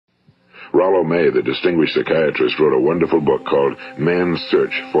Rollo May, the distinguished psychiatrist, wrote a wonderful book called Man's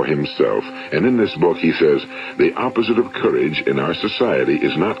Search for Himself. And in this book, he says, the opposite of courage in our society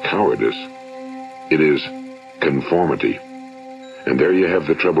is not cowardice. It is conformity. And there you have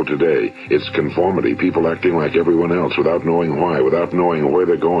the trouble today. It's conformity, people acting like everyone else without knowing why, without knowing where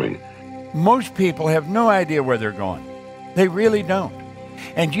they're going. Most people have no idea where they're going. They really don't.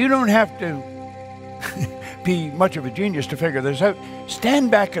 And you don't have to be much of a genius to figure this out. Stand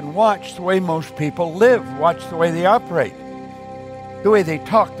back and watch the way most people live. Watch the way they operate, the way they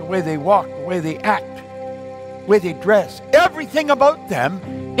talk, the way they walk, the way they act, the way they dress. Everything about them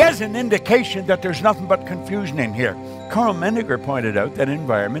is an indication that there's nothing but confusion in here. Karl Menninger pointed out that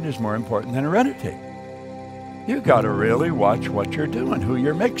environment is more important than heredity. You've got to really watch what you're doing, who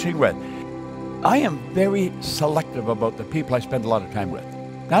you're mixing with. I am very selective about the people I spend a lot of time with.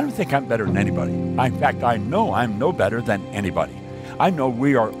 I don't think I'm better than anybody. In fact, I know I'm no better than anybody. I know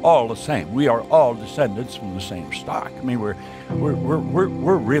we are all the same. We are all descendants from the same stock. I mean, we're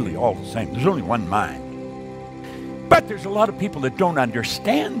really all the same. There's only one mind. But there's a lot of people that don't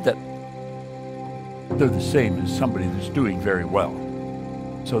understand that they're the same as somebody that's doing very well.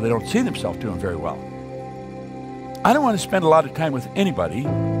 So they don't see themselves doing very well. I don't want to spend a lot of time with anybody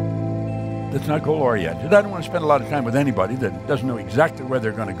that's not goal-oriented. I don't want to spend a lot of time with anybody that doesn't know exactly where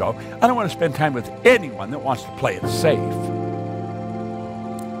they're going to go. I don't want to spend time with anyone that wants to play it safe,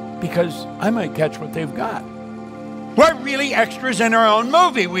 because I might catch what they've got. We're really extras in our own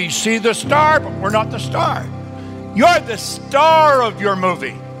movie. We see the star, but we're not the star. You're the star of your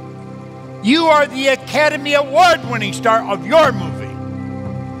movie. You are the Academy Award-winning star of your movie.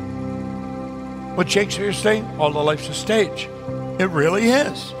 What Shakespeare's saying, all the life's a stage. It really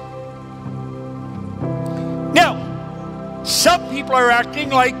is. Now, some people are acting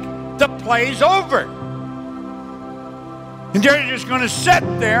like the play's over. And they're just going to sit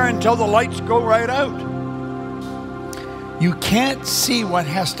there until the lights go right out. You can't see what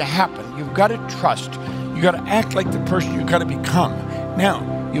has to happen. You've got to trust. You've got to act like the person you've got to become.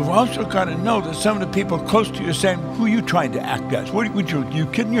 Now, you've also got to know that some of the people close to you are saying, who are you trying to act as? What would you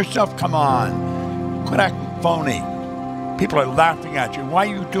kidding yourself? Come on. Quit acting phony. People are laughing at you. Why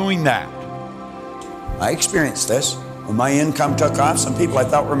are you doing that? I experienced this. When my income took off, some people I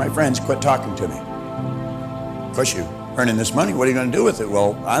thought were my friends quit talking to me. Of course, you're earning this money. What are you going to do with it?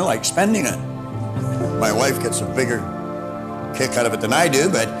 Well, I like spending it. My wife gets a bigger kick out of it than I do,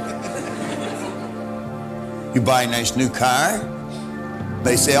 but you buy a nice new car,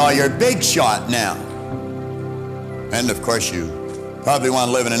 they say, oh, you're a big shot now. And of course, you probably want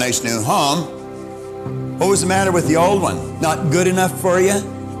to live in a nice new home. What was the matter with the old one? Not good enough for you?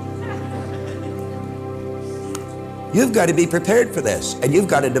 You've got to be prepared for this, and you've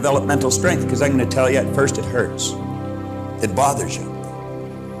got to develop mental strength, because I'm going to tell you, at first it hurts. It bothers you.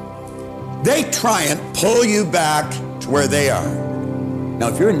 They try and pull you back to where they are. Now,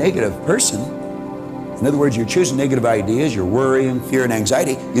 if you're a negative person, in other words, you're choosing negative ideas, you're worrying, fear, and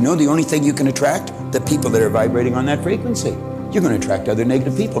anxiety, you know the only thing you can attract? The people that are vibrating on that frequency. You're going to attract other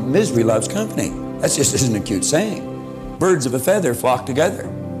negative people. Misery loves company. That just isn't a cute saying. Birds of a feather flock together.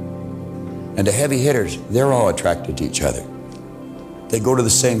 And the heavy hitters, they're all attracted to each other. They go to the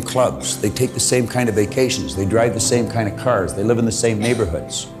same clubs. They take the same kind of vacations. They drive the same kind of cars. They live in the same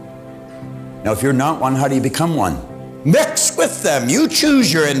neighborhoods. Now, if you're not one, how do you become one? Mix with them. You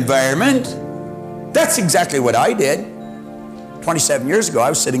choose your environment. That's exactly what I did. 27 years ago, I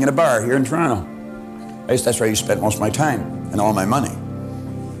was sitting in a bar here in Toronto. That's where I used to spend most of my time and all my money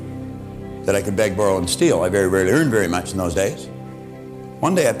that I could beg, borrow, and steal. I very rarely earned very much in those days.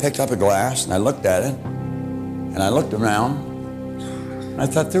 One day I picked up a glass and I looked at it and I looked around and I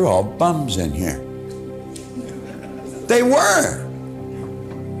thought, they're all bums in here. They were.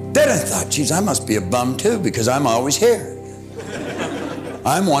 Then I thought, geez, I must be a bum too, because I'm always here.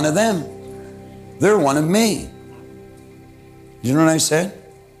 I'm one of them. They're one of me. You know what I said?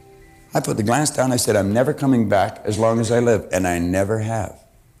 I put the glass down. I said, I'm never coming back as long as I live. And I never have.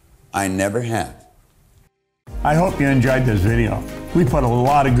 I never have. I hope you enjoyed this video. We put a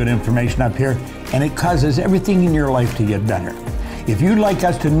lot of good information up here, and it causes everything in your life to get better. If you'd like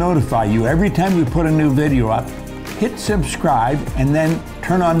us to notify you every time we put a new video up, hit subscribe and then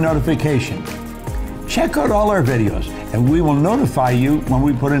turn on notification. Check out all our videos, and we will notify you when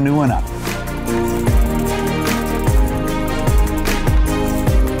we put a new one up.